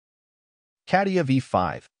CATIA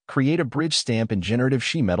V5. Create a bridge stamp in generative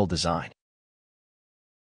Sheetmetal design.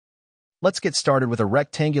 Let's get started with a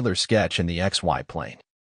rectangular sketch in the XY plane.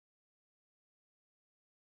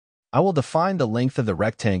 I will define the length of the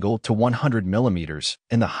rectangle to 100 millimeters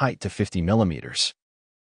and the height to 50 millimeters.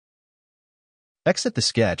 Exit the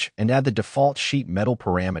sketch and add the default sheet metal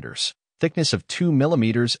parameters, thickness of 2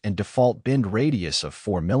 millimeters and default bend radius of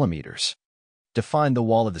 4 millimeters. Define the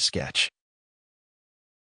wall of the sketch.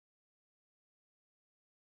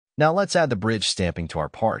 Now let's add the bridge stamping to our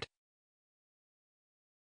part.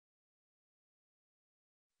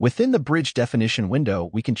 Within the bridge definition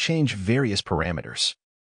window, we can change various parameters.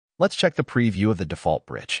 Let's check the preview of the default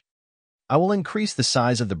bridge. I will increase the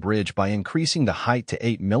size of the bridge by increasing the height to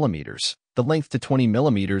 8 millimeters, the length to 20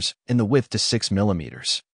 millimeters, and the width to 6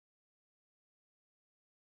 millimeters.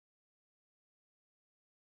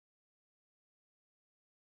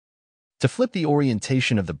 To flip the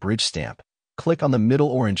orientation of the bridge stamp, click on the middle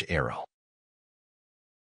orange arrow.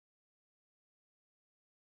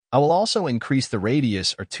 I will also increase the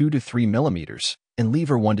radius or 2 to 3 millimeters and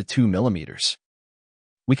lever 1 to 2 millimeters.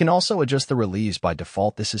 We can also adjust the reliefs. By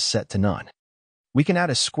default, this is set to none. We can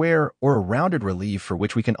add a square or a rounded relief, for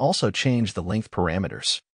which we can also change the length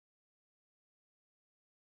parameters.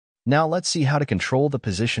 Now let's see how to control the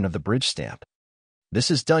position of the bridge stamp.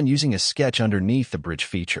 This is done using a sketch underneath the bridge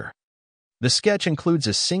feature. The sketch includes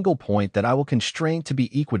a single point that I will constrain to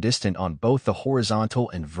be equidistant on both the horizontal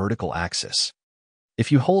and vertical axis.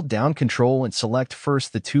 If you hold down Control and select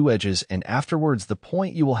first the two edges and afterwards the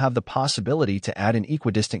point, you will have the possibility to add an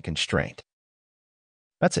equidistant constraint.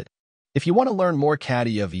 That's it. If you want to learn more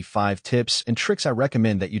CATIA V5 tips and tricks, I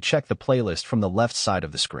recommend that you check the playlist from the left side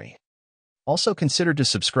of the screen. Also consider to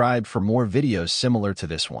subscribe for more videos similar to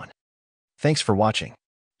this one. Thanks for watching.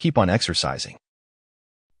 Keep on exercising.